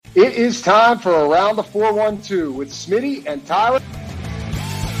It is time for Around the 412 with Smitty and Tyler.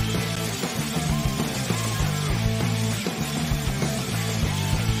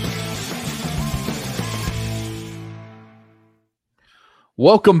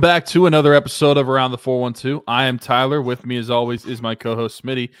 Welcome back to another episode of Around the 412. I am Tyler. With me, as always, is my co-host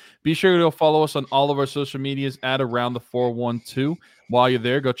Smitty. Be sure to follow us on all of our social medias at Around the 412. While you're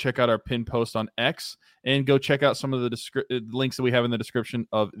there, go check out our pinned post on X and go check out some of the links that we have in the description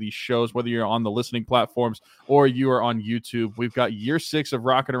of these shows, whether you're on the listening platforms or you are on YouTube. We've got year 6 of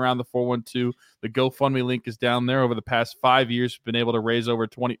Rocking Around the 412. The GoFundMe link is down there. Over the past 5 years, we've been able to raise over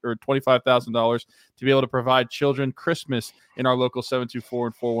 $25,000 to be able to provide children Christmas in our local 724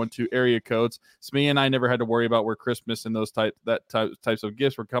 and 412 area codes. Smee and I never had to worry about where Christmas and those types of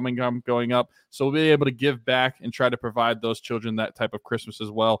gifts were going up. So we'll be able to give back and try to provide those children that type of Christmas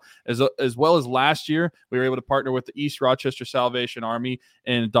as well. As well as last year, we were able to partner with the East Rochester Salvation Army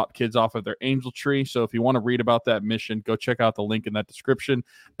and adopt kids off of their angel tree. So if you want to read about that mission, go check out the link in that description,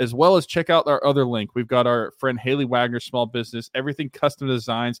 as well as check out our other link. We've got our friend Haley Wagner Small Business, everything custom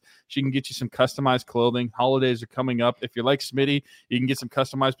designs. She can get you some customized clothing. Holidays are coming up. If you're like Smitty, you can get some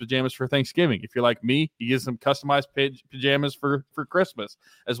customized pajamas for Thanksgiving. If you're like me, you get some customized pajamas for Christmas,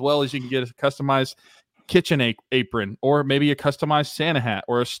 as well as you can get a customized kitchen apron, or maybe a customized Santa hat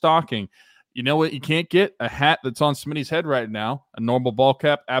or a stocking. You know what you can't get? A hat that's on Smitty's head right now. A normal ball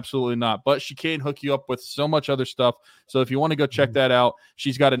cap? Absolutely not. But she can hook you up with so much other stuff. So if you want to go check that out,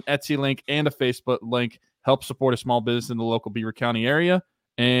 she's got an Etsy link and a Facebook link. Help support a small business in the local Beaver County area.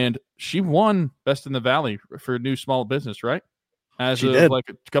 And she won Best in the Valley for new small business, right? As of like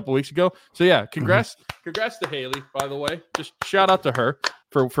a couple weeks ago. So yeah, congrats to Haley, by the way. Just shout out to her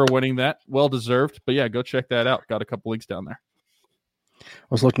for winning that. Well deserved. But yeah, go check that out. Got a couple links down there.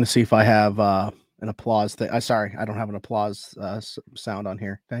 I was looking to see if I have an applause thing. Sorry, I don't have an applause sound on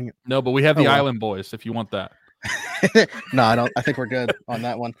here. Dang it. No, but we have the Island Boys if you want that. No, I don't. I think we're good on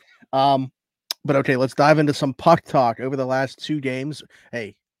that one. But okay, let's dive into some puck talk over the last 2 games.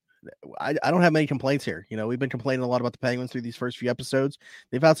 Hey, I don't have many complaints here. You know, we've been complaining a lot about the Penguins through these first few episodes.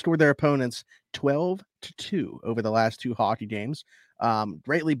 They've outscored their opponents 12-2 over the last 2 hockey games.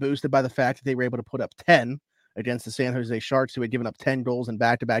 Greatly boosted by the fact that they were able to put up 10 against the San Jose Sharks, who had given up 10 goals in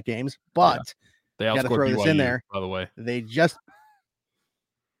back-to-back games. But they got to throw this in there. By the way,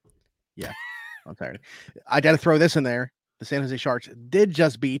 I'm tired. I got to throw this in there. The San Jose Sharks did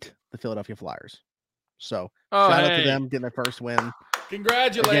just beat the Philadelphia Flyers. So shout out to them getting their first win.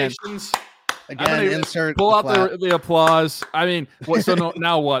 Congratulations. Again, insert pull out the applause. I mean,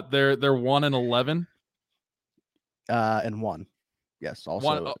 now what? They're 1-11 and 1. Yes,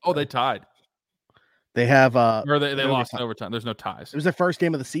 also. They tied. They have or they lost in overtime. There's no ties. It was their first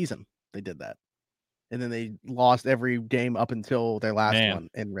game of the season. They did that. And then they lost every game up until their last one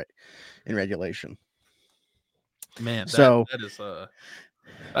in regulation. Man,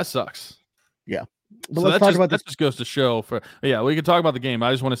 that sucks. Yeah. But so let's talk about that. Just goes to show we can talk about the game.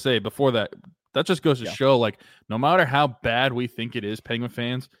 I just want to say before that just goes to show, like, no matter how bad we think it is, Penguin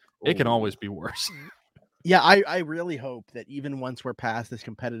fans, it can always be worse. Yeah, I really hope that even once we're past this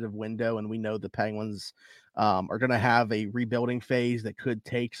competitive window and we know the Penguins are going to have a rebuilding phase that could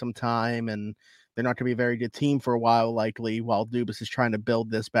take some time, and they're not going to be a very good team for a while, likely, while Dubas is trying to build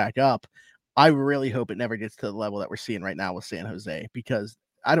this back up. I really hope it never gets to the level that we're seeing right now with San Jose, because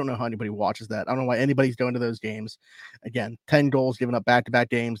I don't know how anybody watches that. I don't know why anybody's going to those games. Again, 10 goals given up back-to-back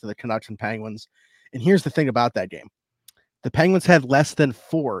games to the Canucks and Penguins. And here's the thing about that game. The Penguins had less than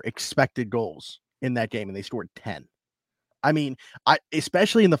 4 expected goals in that game, and they scored 10. I mean,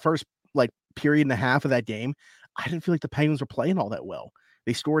 especially in the first period and a half of that game, I didn't feel like the Penguins were playing all that well.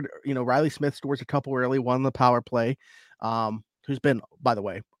 They scored, Riley Smith scores a couple early, one on the power play, who's been, by the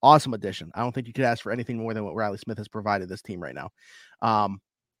way, awesome addition. I don't think you could ask for anything more than what Riley Smith has provided this team right now.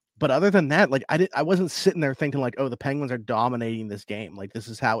 But other than that, I wasn't sitting there thinking the Penguins are dominating this game. This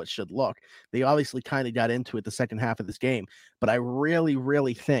is how it should look. They obviously kind of got into it the second half of this game, but I really,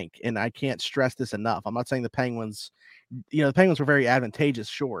 really think, and I can't stress this enough, I'm not saying the Penguins were very advantageous.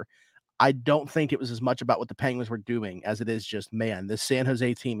 Sure. I don't think it was as much about what the Penguins were doing as it is just, man, this San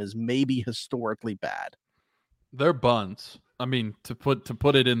Jose team is maybe historically bad. They're buns. I mean, to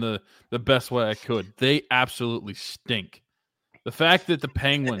put it in the best way I could, they absolutely stink. The fact that the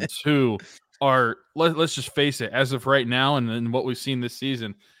Penguins, who are, let's just face it, as of right now and what we've seen this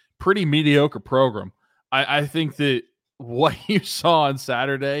season, pretty mediocre program. I think that what you saw on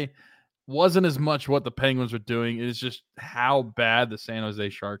Saturday wasn't as much what the Penguins were doing. It's just how bad the San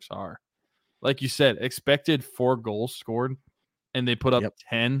Jose Sharks are. Like you said, expected 4 goals scored, and they put up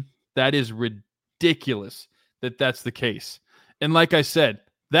 10. That is ridiculous that's the case. And like I said,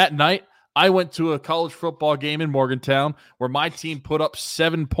 That night, I went to a college football game in Morgantown where my team put up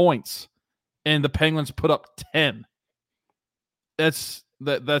 7 points and the Penguins put up 10. That's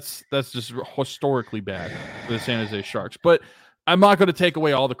just historically bad for the San Jose Sharks. But I'm not going to take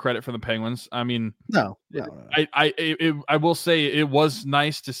away all the credit from the Penguins. I mean, no. I will say it was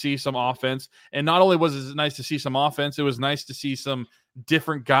nice to see some offense, and not only was it nice to see some offense, it was nice to see some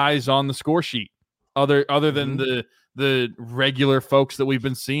different guys on the score sheet, other than the regular folks that we've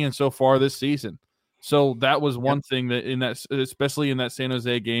been seeing so far this season. So that was one thing that especially in that San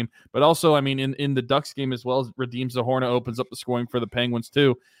Jose game, but also, I mean, in the Ducks game as well, redeems the Hornet, opens up the scoring for the Penguins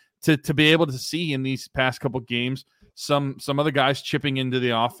too, to be able to see in these past couple games some other guys chipping into the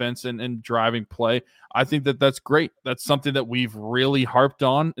offense and driving play. I think that's great. That's something that we've really harped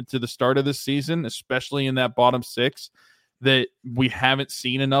on to the start of this season, especially in that bottom six, that we haven't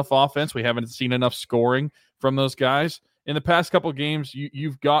seen enough offense. We haven't seen enough scoring from those guys. In the past couple of games,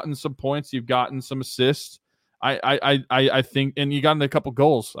 you've gotten some points, you've gotten some assists. I think, and you got a couple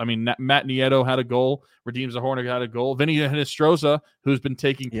goals. I mean, Matt Nieto had a goal. Redeems the Hornet had a goal. Vinny Hinostroza, who's been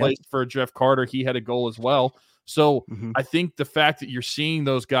taking place for Jeff Carter, he had a goal as well. So I think the fact that you're seeing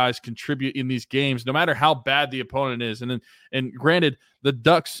those guys contribute in these games, no matter how bad the opponent is, and granted, the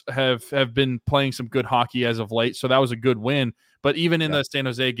Ducks have been playing some good hockey as of late, so that was a good win. But even in the San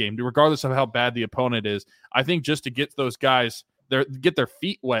Jose game, regardless of how bad the opponent is, I think just to get those guys get their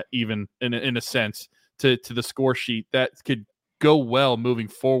feet wet, even in a sense, to the score sheet, that could go well moving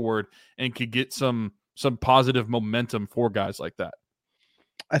forward and could get some positive momentum for guys like that.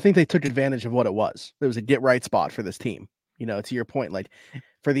 I think they took advantage of what it was. There was a get right spot for this team. You know, to your point, like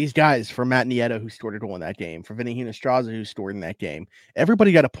for these guys, for Matt Nieto, who scored a goal in that game, for Vinny Hinostroza, who scored in that game,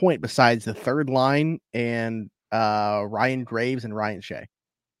 everybody got a point besides the third line and Ryan Graves and Ryan Shea.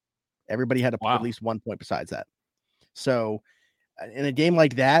 Everybody had at least 1 point besides that. So in a game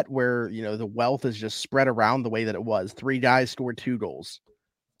like that, where, you know, the wealth is just spread around the way that it was, 3 guys scored 2 goals.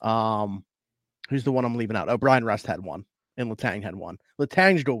 Who's the one I'm leaving out? Oh, Brian Rust had 1. And Letang had 1.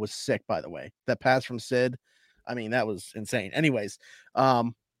 Letang's goal was sick, by the way. That pass from Sid, I mean, that was insane. Anyways,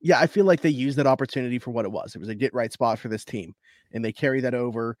 I feel like they used that opportunity for what it was. It was a get right spot for this team, and they carry that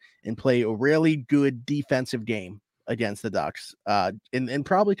over and play a really good defensive game against the Ducks. And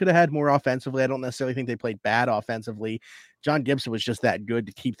probably could have had more offensively. I don't necessarily think they played bad offensively. John Gibson was just that good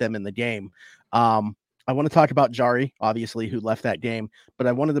to keep them in the game. I want to talk about Jari, obviously, who left that game, but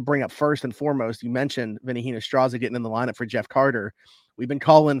I wanted to bring up first and foremost, you mentioned Vinny Hinostroza getting in the lineup for Jeff Carter. We've been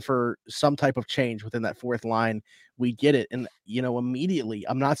calling for some type of change within that fourth line. We get it. And, you know, immediately,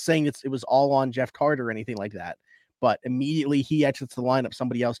 I'm not saying it was all on Jeff Carter or anything like that, but immediately he exits the lineup,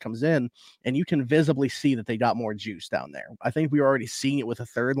 somebody else comes in, and you can visibly see that they got more juice down there. I think we were already seeing it with a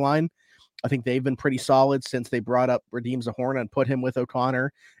third line. I think they've been pretty solid since they brought up Redeems the Hornet and put him with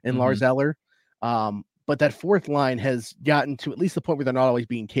O'Connor and Lars Eller. But that fourth line has gotten to at least the point where they're not always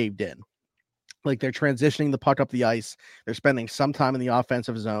being caved in. Like they're transitioning the puck up the ice. They're spending some time in the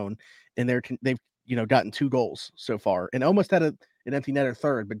offensive zone, and they've gotten 2 goals so far, and almost had an empty netter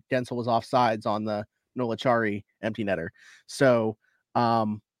third, but Gensel was offsides on the Noel Acciari empty netter. So,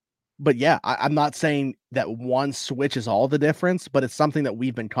 but yeah, I'm not saying that one switch is all the difference, but it's something that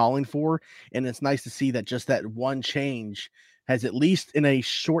we've been calling for, and it's nice to see that just that one change has, at least in a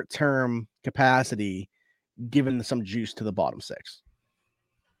short-term capacity, given some juice to the bottom 6.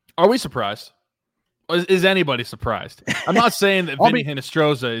 Are we surprised? Is anybody surprised? I'm not saying that Vinny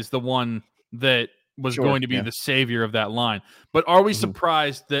Hinostroza is the one that was going to be the savior of that line, but are we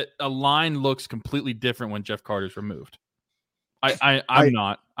surprised that a line looks completely different when Jeff Carter's removed? I'm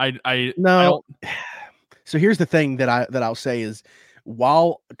not. No. So here's the thing that I'll say is,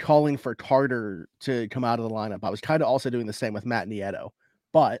 while calling for Carter to come out of the lineup, I was kind of also doing the same with Matt Nieto.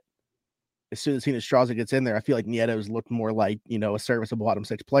 But as soon as Hinostroza gets in there, I feel like Nieto's looked more like, you know, a serviceable bottom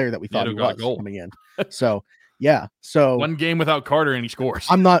 6 player that we thought he was coming in. So, yeah. So one game without Carter and he scores.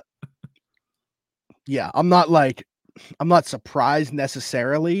 I'm not surprised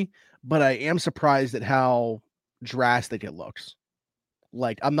necessarily, but I am surprised at how drastic it looks.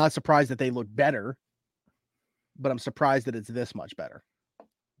 Like, I'm not surprised that they look better, but I'm surprised that it's this much better.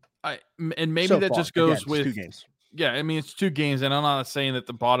 And maybe so that far, just goes with 2 games. Yeah, I mean, it's 2 games, and I'm not saying that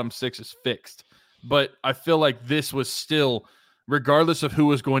the bottom 6 is fixed, but I feel like this was still, regardless of who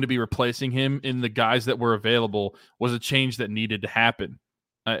was going to be replacing him in the guys that were available, was a change that needed to happen.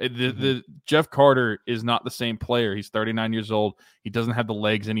 The Jeff Carter is not the same player. He's 39 years old. He doesn't have the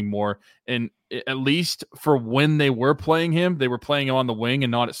legs anymore. And at least for when they were playing him, they were playing him on the wing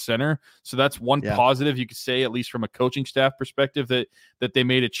and not at center. So that's one positive you could say, at least from a coaching staff perspective, that they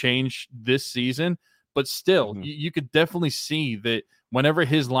made a change this season. But still, you could definitely see that whenever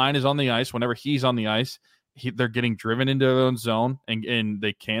his line is on the ice, whenever he's on the ice, they're getting driven into their own zone and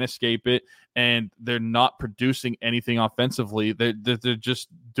they can't escape it. And they're not producing anything offensively. They're just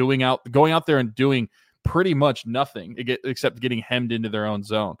going out there and doing pretty much nothing except getting hemmed into their own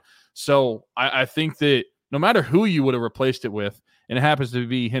zone. So I think that no matter who you would have replaced it with, and it happens to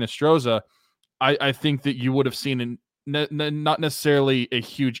be Hinostroza, I think that you would have seen not necessarily a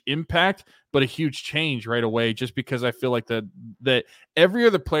huge impact, but a huge change right away, just because I feel like that every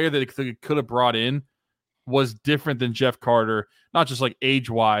other player that it could have brought in was different than Jeff Carter, not just like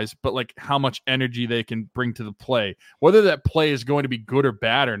age-wise, but like how much energy they can bring to the play. Whether that play is going to be good or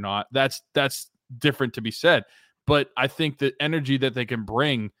bad or not, that's different to be said. But I think the energy that they can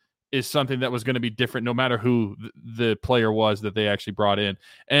bring is something that was going to be different no matter who the player was that they actually brought in.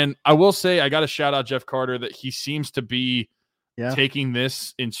 And I will say, I got to shout out Jeff Carter that he seems to be taking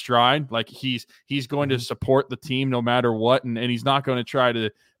this in stride. Like he's going to support the team no matter what. And he's not going to try to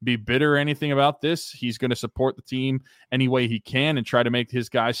be bitter or anything about this. He's going to support the team any way he can and try to make his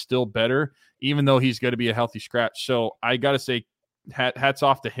guys still better, even though he's going to be a healthy scratch. So I got to say, hats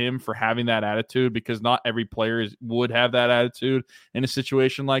off to him for having that attitude, because not every player would have that attitude in a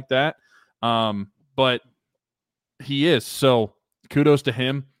situation like that. But he is. So kudos to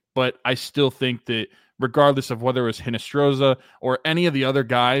him. But I still think that regardless of whether it's Hinostroza or any of the other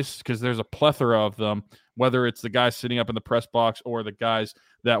guys, because there's a plethora of them, whether it's the guys sitting up in the press box or the guys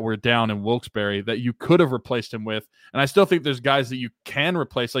that were down in Wilkes-Barre that you could have replaced him with. And I still think there's guys that you can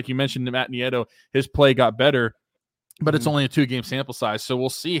replace. Like you mentioned, Matt Nieto, his play got better, but it's only a 2-game sample size. So we'll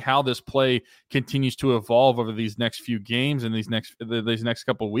see how this play continues to evolve over these next few games and these next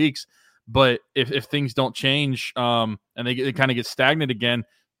couple of weeks. But if things don't change and they kind of get stagnant again,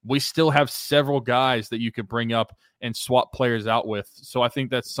 we still have several guys that you could bring up and swap players out with. So I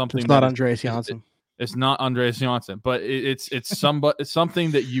think that's something. It's not Andreas Janssen. It's not Andreas Janssen, but it's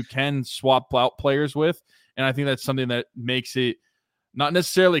something that you can swap out players with. And I think that's something that makes it not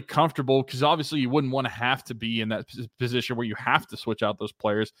necessarily comfortable, because obviously you wouldn't want to have to be in that position where you have to switch out those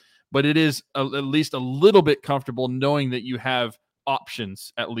players, but it is at least a little bit comfortable knowing that you have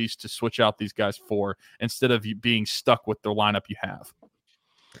options at least to switch out these guys for, instead of you being stuck with the lineup you have.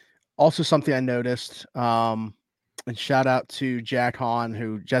 Also, something I noticed, and shout out to Jack Hahn,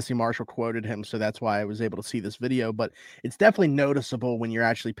 who Jesse Marshall quoted him, so that's why I was able to see this video, but it's definitely noticeable when you're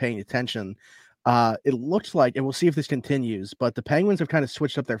actually paying attention. It looks like, and we'll see if this continues, but the Penguins have kind of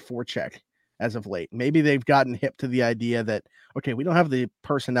switched up their forecheck as of late. Maybe they've gotten hip to the idea that, okay, we don't have the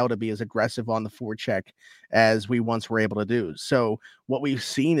personnel to be as aggressive on the forecheck as we once were able to do. So what we've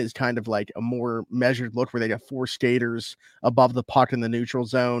seen is kind of like a more measured look where they got 4 skaters above the puck in the neutral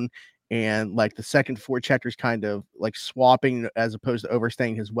zone, and like the second forechecker's kind of like swapping as opposed to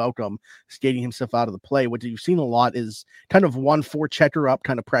overstaying his welcome, skating himself out of the play. What you've seen a lot is kind of one forechecker up,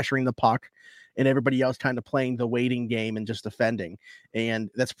 kind of pressuring the puck, and everybody else kind of playing the waiting game and just defending.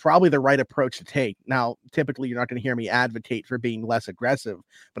 And that's probably the right approach to take. Now, typically, you're not going to hear me advocate for being less aggressive,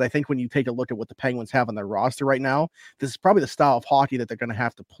 but I think when you take a look at what the Penguins have on their roster right now, this is probably the style of hockey that they're going to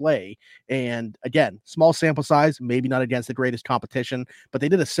have to play. And again, small sample size, maybe not against the greatest competition, but they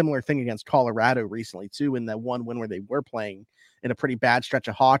did a similar thing against Colorado recently, too, in that one win where they were playing in a pretty bad stretch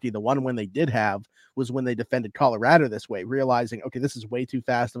of hockey. The one win they did have was when they defended Colorado this way, realizing, okay, this is way too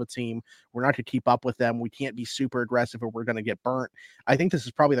fast of a team. We're not going to keep up with them. We can't be super aggressive or we're going to get burnt. I think this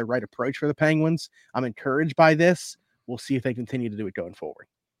is probably the right approach for the Penguins. I'm encouraged by this. We'll see if they continue to do it going forward.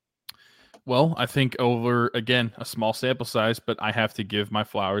 Well, I think over, again, a small sample size, but I have to give my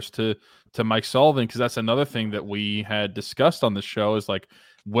flowers to Mike Sullivan, because that's another thing that we had discussed on the show, is like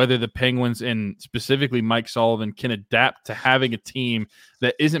whether the Penguins and specifically Mike Sullivan can adapt to having a team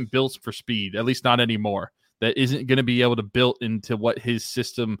that isn't built for speed, at least not anymore, that isn't going to be able to build into what his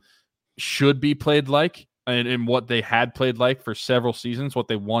system should be played like, and what they had played like for several seasons, what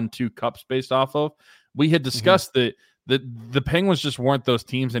they won 2 cups based off of. We had discussed that the Penguins just weren't those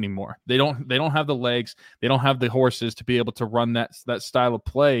teams anymore. They don't have the legs, they don't have the horses to be able to run that style of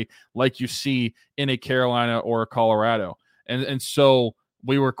play like you see in a Carolina or a Colorado. And so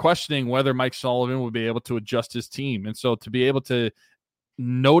we were questioning whether Mike Sullivan would be able to adjust his team. And so to be able to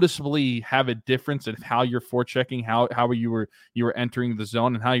noticeably have a difference in how you're forechecking, how you were entering the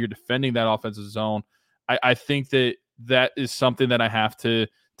zone, and how you're defending that offensive zone, I think that is something that I have to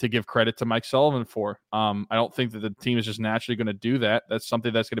give credit to Mike Sullivan for. I don't think that the team is just naturally going to do that. That's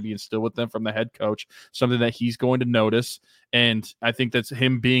something that's going to be instilled with them from the head coach, something that he's going to notice. And I think that's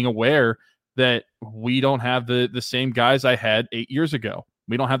him being aware that we don't have the same guys I had 8 years ago.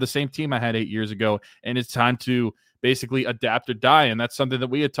 We don't have the same team I had 8 years ago. And it's time to basically adapt or die. And that's something that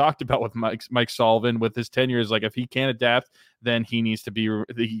we had talked about with Mike Sullivan with his tenure, is like, if he can't adapt, then he needs to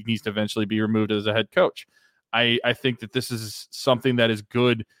eventually be removed as a head coach. I think that this is something that is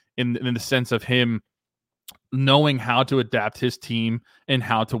good in the sense of him knowing how to adapt his team and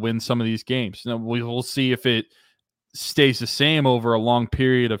how to win some of these games. Now, we'll see if it stays the same over a long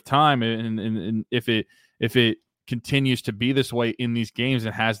period of time, and if it continues to be this way in these games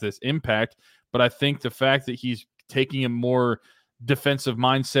and has this impact. But I think the fact that he's taking a more defensive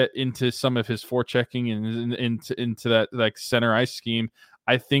mindset into some of his forechecking and into that like center ice scheme,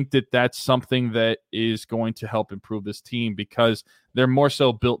 I think that that's something that is going to help improve this team, because they're more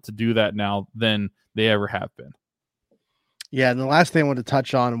so built to do that now than they ever have been. Yeah, and the last thing I wanted to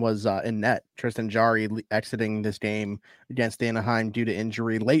touch on was in net, Tristan Jarry exiting this game against Anaheim due to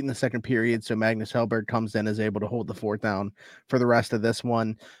injury late in the second period. So Magnus Hellberg comes in, is able to hold the fort down for the rest of this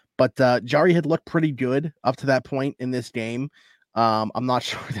one. But Jarry had looked pretty good up to that point in this game. I'm not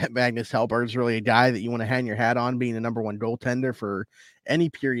sure that Magnus Hellberg is really a guy that you want to hang your hat on being the number one goaltender for any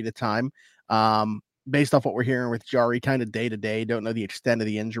period of time. Based off what we're hearing with Jarry kind of day to day, don't know the extent of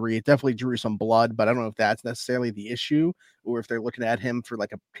the injury. It definitely drew some blood, but I don't know if that's necessarily the issue, or if they're looking at him for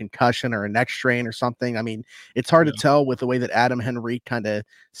like a concussion or a neck strain or something. I mean, it's hard to tell with the way that Adam Henrique kind of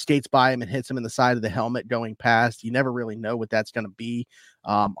skates by him and hits him in the side of the helmet going past. You never really know what that's going to be.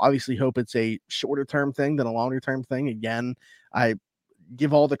 Obviously hope it's a shorter term thing than a longer term thing. Again, I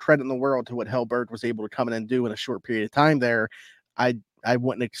give all the credit in the world to what Hellberg was able to come in and do in a short period of time there. I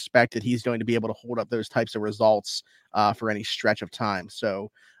wouldn't expect that he's going to be able to hold up those types of results for any stretch of time. So,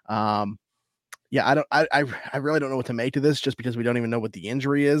 yeah, I really don't know what to make of this, just because we don't even know what the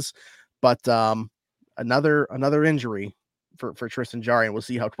injury is. But another injury for Tristan Jarry, and we'll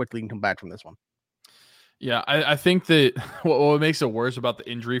see how quickly he can come back from this one. Yeah, I think that what makes it worse about the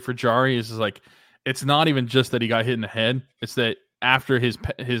injury for Jarry is like, it's not even just that he got hit in the head. It's that after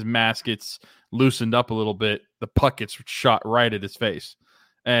his mask gets loosened up a little bit, the puck gets shot right at his face.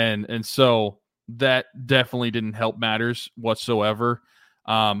 And so that definitely didn't help matters whatsoever.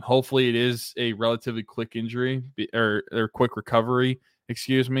 Hopefully it is a relatively quick injury or quick recovery,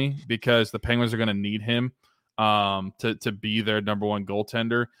 because the Penguins are going to need him to be their number one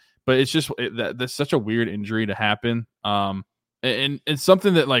goaltender. But it's just that's such a weird injury to happen. And it's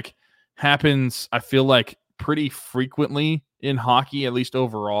something that like happens, I feel like, pretty frequently in hockey, at least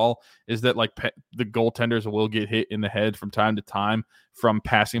overall, is that like the goaltenders will get hit in the head from time to time from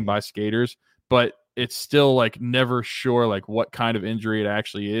passing by skaters, but it's still like never sure like what kind of injury it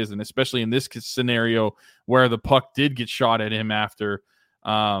actually is. And especially in this scenario where the puck did get shot at him after,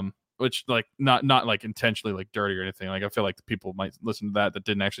 which like not like intentionally like dirty or anything. Like I feel like the people might listen to that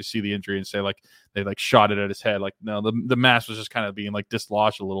didn't actually see the injury and say like they like shot it at his head. Like no, the mask was just kind of being like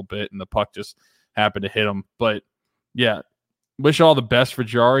dislodged a little bit and the puck just happened to hit him. But yeah, wish all the best for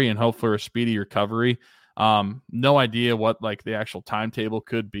Jarry and hope for a speedy recovery. No idea what like the actual timetable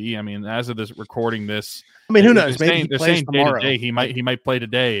could be. I mean, as of this recording this, I mean, who knows? Maybe he plays tomorrow. Day, he might play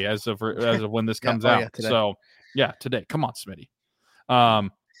today as of when this comes out. Yeah, so yeah, today. Come on, Smitty.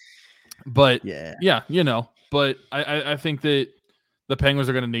 But yeah, you know, but I think that the Penguins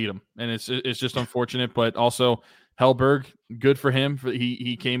are going to need him, and it's just unfortunate, but also Hellberg, good for him.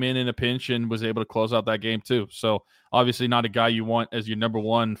 He came in a pinch and was able to close out that game too. So obviously not a guy you want as your number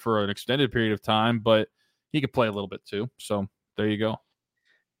one for an extended period of time, but he could play a little bit too. So there you go.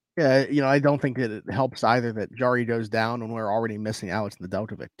 Yeah, you know, I don't think that it helps either that Jarry goes down when we're already missing Alex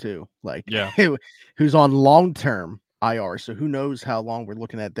Nedeljkovic too. Like, yeah, who's on long-term IR. So who knows how long we're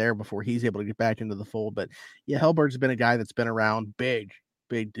looking at there before he's able to get back into the fold. But yeah, Hellberg's been a guy that's been around, big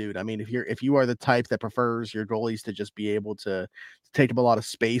dude. I mean, if you are the type that prefers your goalies to just be able to take up a lot of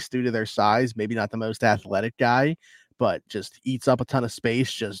space due to their size, maybe not the most athletic guy, but just eats up a ton of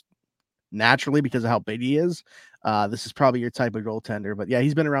space just naturally because of how big he is, this is probably your type of goaltender. But yeah,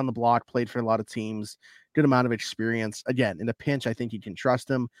 he's been around the block, played for a lot of teams, good amount of experience. Again, in a pinch, I think you can trust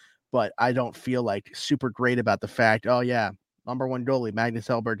him, but I don't feel like super great about the fact, oh yeah, number one goalie, Magnus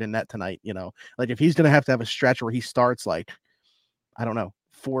Hellberg in net tonight. You know, like if he's going to have a stretch where he starts like, I don't know,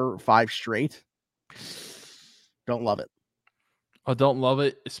 4 or 5 straight, don't love it. I don't love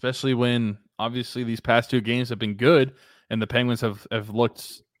it, especially when obviously these past 2 games have been good and the Penguins have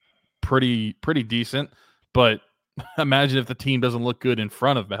looked pretty decent. But imagine if the team doesn't look good in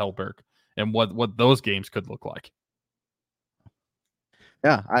front of Hellberg and what those games could look like.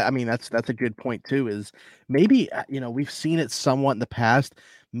 Yeah, I mean that's a good point too. Is maybe we've seen it somewhat in the past.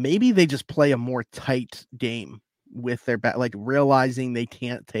 Maybe they just play a more tight game with their back, like realizing they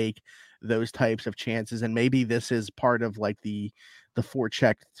can't take those types of chances, and maybe this is part of like the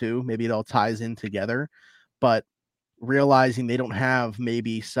forecheck too. Maybe it all ties in together. But realizing they don't have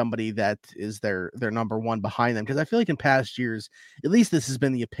maybe somebody that is their number one behind them. Because I feel like in past years, at least this has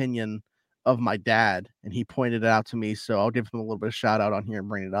been the opinion of my dad, and he pointed it out to me. So I'll give him a little bit of shout out on here and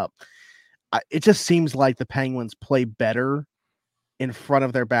bring it up. It just seems like the Penguins play better in front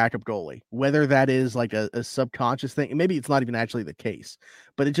of their backup goalie, whether that is like a subconscious thing. And maybe it's not even actually the case,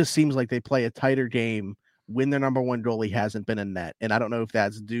 but it just seems like they play a tighter game when their number one goalie hasn't been in net. And I don't know if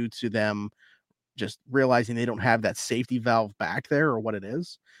that's due to them just realizing they don't have that safety valve back there or what it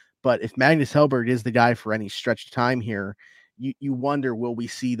is. But if Magnus Hellberg is the guy for any stretch of time here, you wonder, will we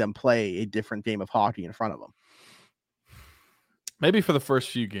see them play a different game of hockey in front of them? Maybe for the first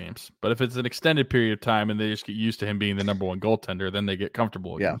few games, but if it's an extended period of time and they just get used to him being the number one goaltender, then they get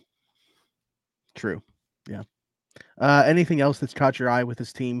comfortable again. Yeah. True. Yeah. Anything else that's caught your eye with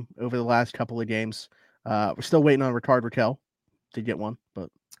this team over the last couple of games? We're still waiting on Rickard Rakell to get one, but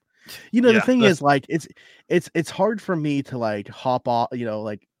the thing is, like, it's hard for me to like hop off,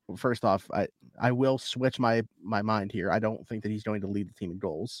 like, first off, I will switch my mind here. I don't think that he's going to lead the team in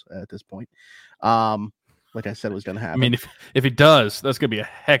goals at this point. Like I said, was going to happen. I mean, if he does, that's going to be a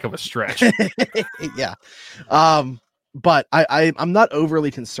heck of a stretch. Yeah. But I'm not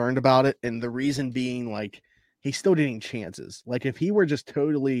overly concerned about it. And the reason being, like, he's still getting chances. Like, if he were just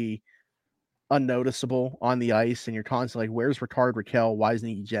totally unnoticeable on the ice and you're constantly like, where's Rickard Rakell? Why isn't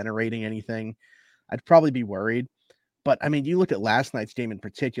he generating anything? I'd probably be worried. But I mean, you look at last night's game in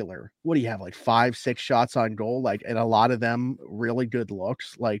particular. What do you have? Like 5-6 shots on goal, like, and a lot of them really good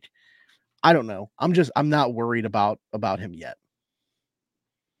looks. Like, I don't know. I'm not worried about him yet.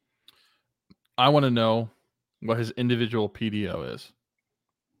 I want to know what his individual PDO is.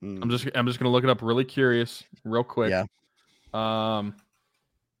 I'm just going to look it up really curious, real quick. Yeah.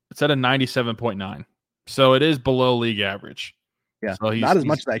 It's at a 97.9. So it is below league average. Yeah. So not as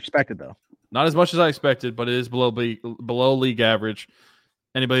much as I expected, though. Not as much as I expected, but it is below league average.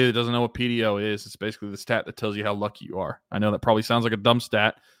 Anybody that doesn't know what PDO is, it's basically the stat that tells you how lucky you are. I know that probably sounds like a dumb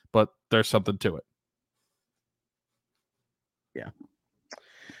stat, but there's something to it. Yeah.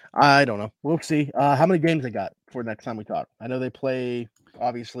 I don't know. We'll see. How many games they got for next time we talk? I know they play,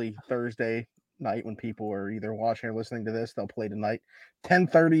 obviously, Thursday night when people are either watching or listening to this. They'll play tonight.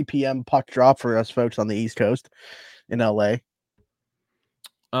 10:30 p.m. puck drop for us folks on the East Coast in LA.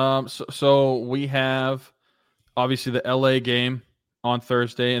 So we have, obviously, the LA game on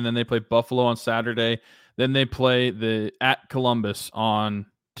Thursday, and then they play Buffalo on Saturday. Then they play at Columbus on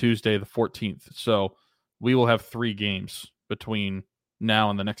Tuesday, the 14th. So we will have 3 games between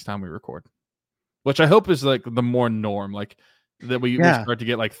now and the next time we record, which I hope is like the more norm, like that we start to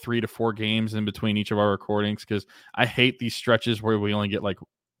get like 3 to 4 games in between each of our recordings, because I hate these stretches where we only get like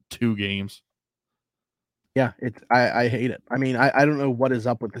 2 games. Yeah, I hate it. I mean, I don't know what is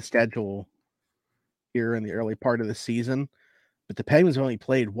up with the schedule here in the early part of the season, but the Penguins have only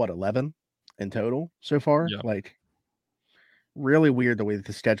played 11 in total so far. Yeah. Like, really weird the way that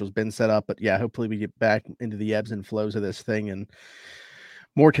the schedule's been set up. But yeah, hopefully we get back into the ebbs and flows of this thing and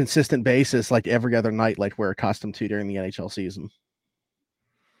more consistent basis, like every other night, like we're accustomed to during the NHL season.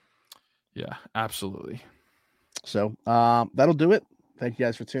 Yeah, absolutely. So that'll do it. Thank you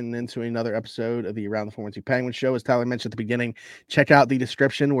guys for tuning in to another episode of the Around the 412 Penguin Show. As Tyler mentioned at the beginning, check out the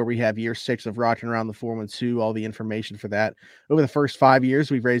description where we have year 6 of Rocking Around the 412, all the information for that. Over the first 5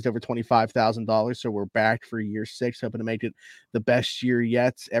 years, we've raised over $25,000, so we're back for year 6, hoping to make it the best year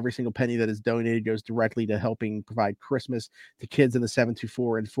yet. Every single penny that is donated goes directly to helping provide Christmas to kids in the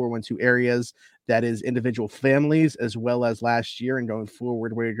 724 and 412 areas. That is individual families, as well as last year and going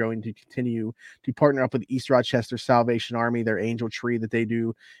forward, we're going to continue to partner up with East Rochester Salvation Army, their angel tree that they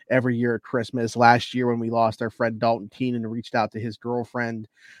do every year at Christmas. Last year, when we lost our friend Dalton Keenan, reached out to his girlfriend,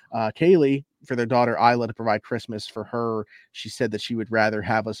 Kaylee, for their daughter Isla to provide Christmas for her. She said that she would rather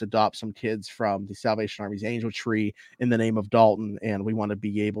have us adopt some kids from the Salvation Army's angel tree in the name of Dalton, and we want to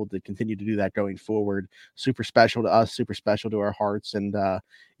be able to continue to do that going forward. Super special to us, super special to our hearts, and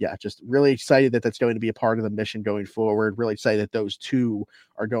yeah, just really excited that that's going to be a part of the mission going forward. Really excited that those two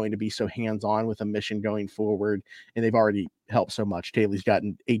are going to be so hands-on with a mission going forward, and they've already helped so much. Kaylee's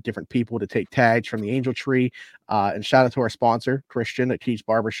gotten 8 different people to take tags from the angel tree, and shout out to our sponsor, Christian at Keith's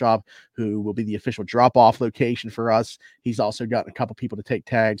Barbershop, who will be the official drop-off location for us. He's also gotten a couple people to take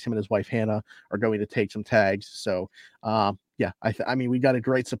tags. Him and his wife, Hannah, are going to take some tags. So, yeah, I mean, we got a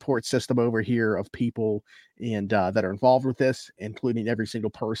great support system over here of people and that are involved with this, including every single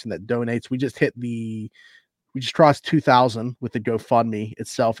person that donates. We just crossed 2,000 with the GoFundMe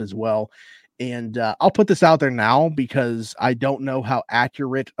itself as well. And I'll put this out there now because I don't know how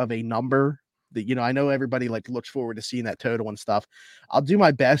accurate of a number that, I know everybody looks forward to seeing that total and stuff. I'll do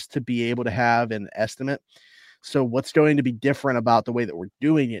my best to be able to have an estimate. So what's going to be different about the way that we're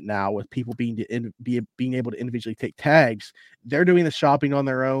doing it now with people being able to individually take tags? They're doing the shopping on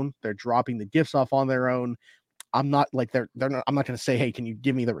their own. They're dropping the gifts off on their own. I'm not like they're not. I'm not going to say, hey, can you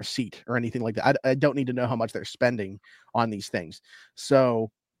give me the receipt or anything like that. I don't need to know how much they're spending on these things.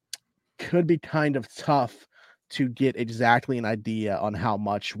 So could be kind of tough to get exactly an idea on how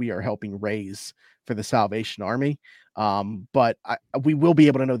much we are helping raise for the Salvation Army. But we will be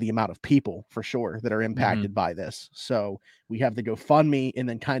able to know the amount of people for sure that are impacted by this. So we have the GoFundMe, and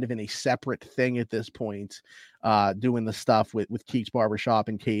then kind of in a separate thing at this point, doing the stuff with Keeks Barbershop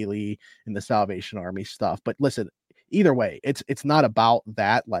and Kaylee and the Salvation Army stuff. But listen, either way, it's not about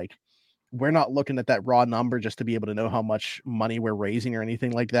that. Like, we're not looking at that raw number just to be able to know how much money we're raising or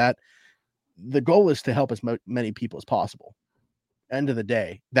anything like that. The goal is to help as many people as possible. End of the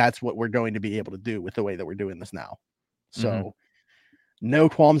day, that's what we're going to be able to do with the way that we're doing this now. So no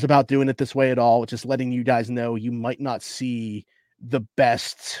qualms about doing it this way at all. Just letting you guys know you might not see the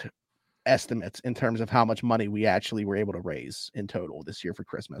best estimates in terms of how much money we actually were able to raise in total this year for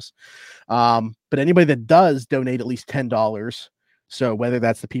Christmas. But anybody that does donate at least $10, so whether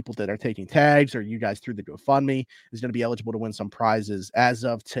that's the people that are taking tags or you guys through the GoFundMe, is going to be eligible to win some prizes. As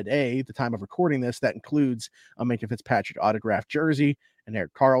of today, the time of recording this, that includes a Minkah Fitzpatrick autographed jersey, an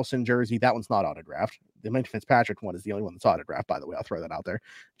Erik Karlsson jersey. That one's not autographed. The Minkah Fitzpatrick one is the only one that's autographed, by the way. I'll throw that out there.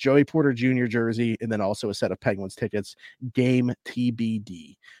 Joey Porter Jr. jersey, and then also a set of Penguins tickets. Game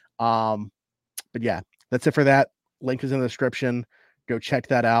TBD. But yeah, that's it for that. Link is in the description. Go check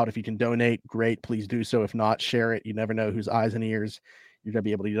that out. If you can donate, great. Please do so. If not, share it. You never know whose eyes and ears you're going to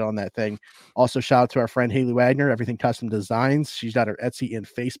be able to get on that thing. Also, shout out to our friend Haley Wagner, Everything Custom Designs. She's got her Etsy and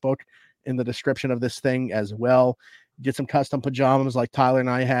Facebook in the description of this thing as well. Get some custom pajamas like Tyler and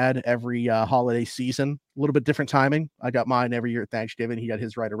I had every holiday season. A little bit different timing. I got mine every year at Thanksgiving. He got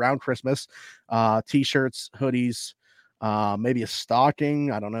his right around Christmas. T-shirts, hoodies, maybe a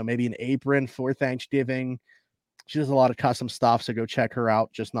stocking. I don't know, maybe an apron for Thanksgiving. She does a lot of custom stuff, so go check her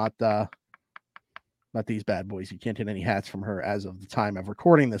out. Just not these bad boys. You can't get any hats from her as of the time of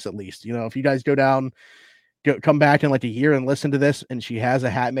recording this, at least. You know, if you guys come back in like a year and listen to this, and she has a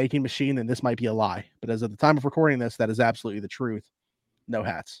hat making machine, then this might be a lie. But as of the time of recording this, that is absolutely the truth. No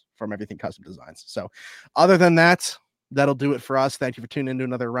hats from Everything Custom Designs. So other than that, that'll do it for us. Thank you for tuning into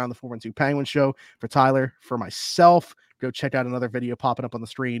another Around the 412 Penguin show. For Tyler, for myself, go check out another video popping up on the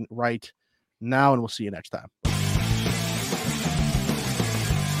screen right now, and we'll see you next time.